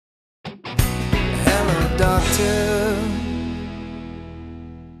doctor.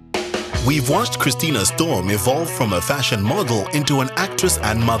 We've watched Christina Storm evolve from a fashion model into an actress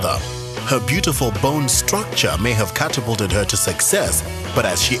and mother. Her beautiful bone structure may have catapulted her to success, but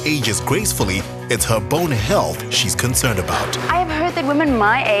as she ages gracefully, it's her bone health she's concerned about. I have heard that women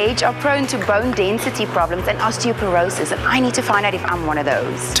my age are prone to bone density problems and osteoporosis, and I need to find out if I'm one of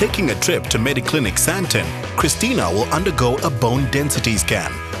those. Taking a trip to Mediclinic Santon, Christina will undergo a bone density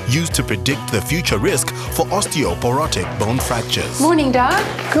scan, used to predict the future risk for osteoporotic bone fractures. Morning, Doc.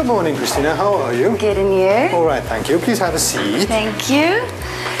 Good morning, Christina. How are you? Good, and you? All right, thank you. Please have a seat. Thank you.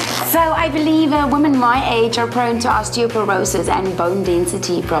 So I believe women my age are prone to osteoporosis and bone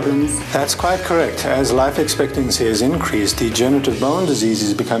density problems. That's quite correct. As life expectancy has increased, degenerative bone disease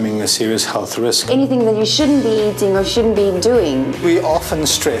is becoming a serious health risk. Anything that you shouldn't be eating or shouldn't be doing? We often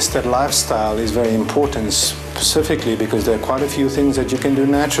stress that lifestyle is very important, specifically because there are quite a few things that you can do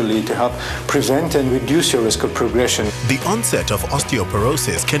naturally to help prevent and reduce your risk of progression. The onset of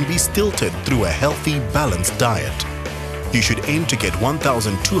osteoporosis can be stilted through a healthy, balanced diet. You should aim to get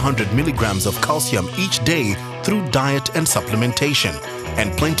 1,200 milligrams of calcium each day through diet and supplementation,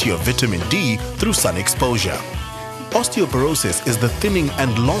 and plenty of vitamin D through sun exposure. Osteoporosis is the thinning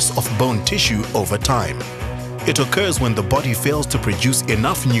and loss of bone tissue over time. It occurs when the body fails to produce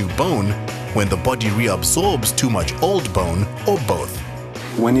enough new bone, when the body reabsorbs too much old bone, or both.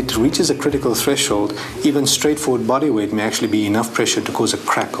 When it reaches a critical threshold, even straightforward body weight may actually be enough pressure to cause a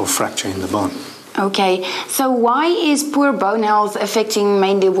crack or fracture in the bone. Okay, so why is poor bone health affecting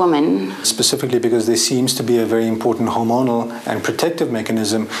mainly women? Specifically because there seems to be a very important hormonal and protective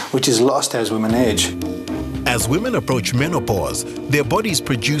mechanism which is lost as women age. As women approach menopause, their bodies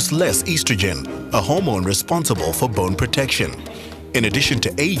produce less estrogen, a hormone responsible for bone protection. In addition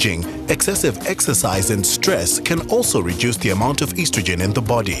to aging, excessive exercise and stress can also reduce the amount of estrogen in the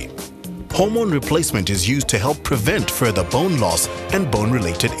body. Hormone replacement is used to help prevent further bone loss and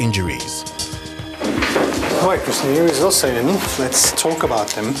bone-related injuries. All right, Christina, your results are in. Let's talk about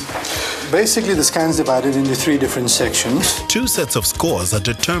them. Basically, the scan's divided into 3 different sections. 2 sets of scores are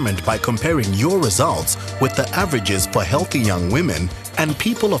determined by comparing your results with the averages for healthy young women and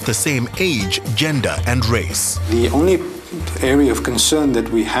people of the same age, gender, and race. The only area of concern that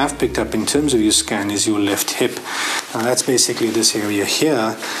we have picked up in terms of your scan is your left hip. Now, that's basically this area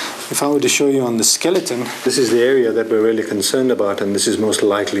here. If I were to show you on the skeleton, this is the area that we're really concerned about, and this is most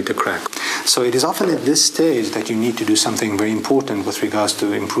likely to crack. So it is often at this stage that you need to do something very important with regards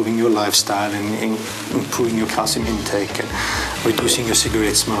to improving your lifestyle and improving your calcium intake and reducing your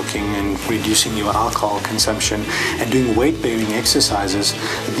cigarette smoking and reducing your alcohol consumption and doing weight-bearing exercises.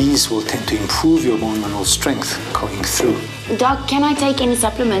 These will tend to improve your bone mineral strength going through. Doc, can I take any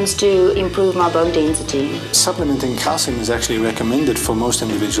supplements to improve my bone density? Supplementing calcium is actually recommended for most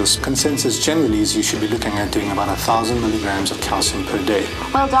individuals. Consensus generally is you should be looking at doing about 1,000 milligrams of calcium per day.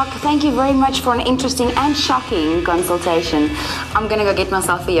 Well, Doc, thank you very much for an interesting and shocking consultation. I'm gonna go get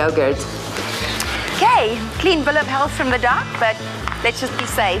myself a yogurt. Okay, clean bill of health from the doc, but let's just be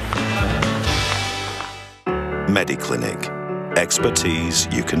safe. Mediclinic. Expertise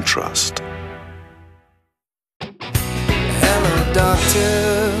you can trust. Hello,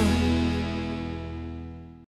 doctor.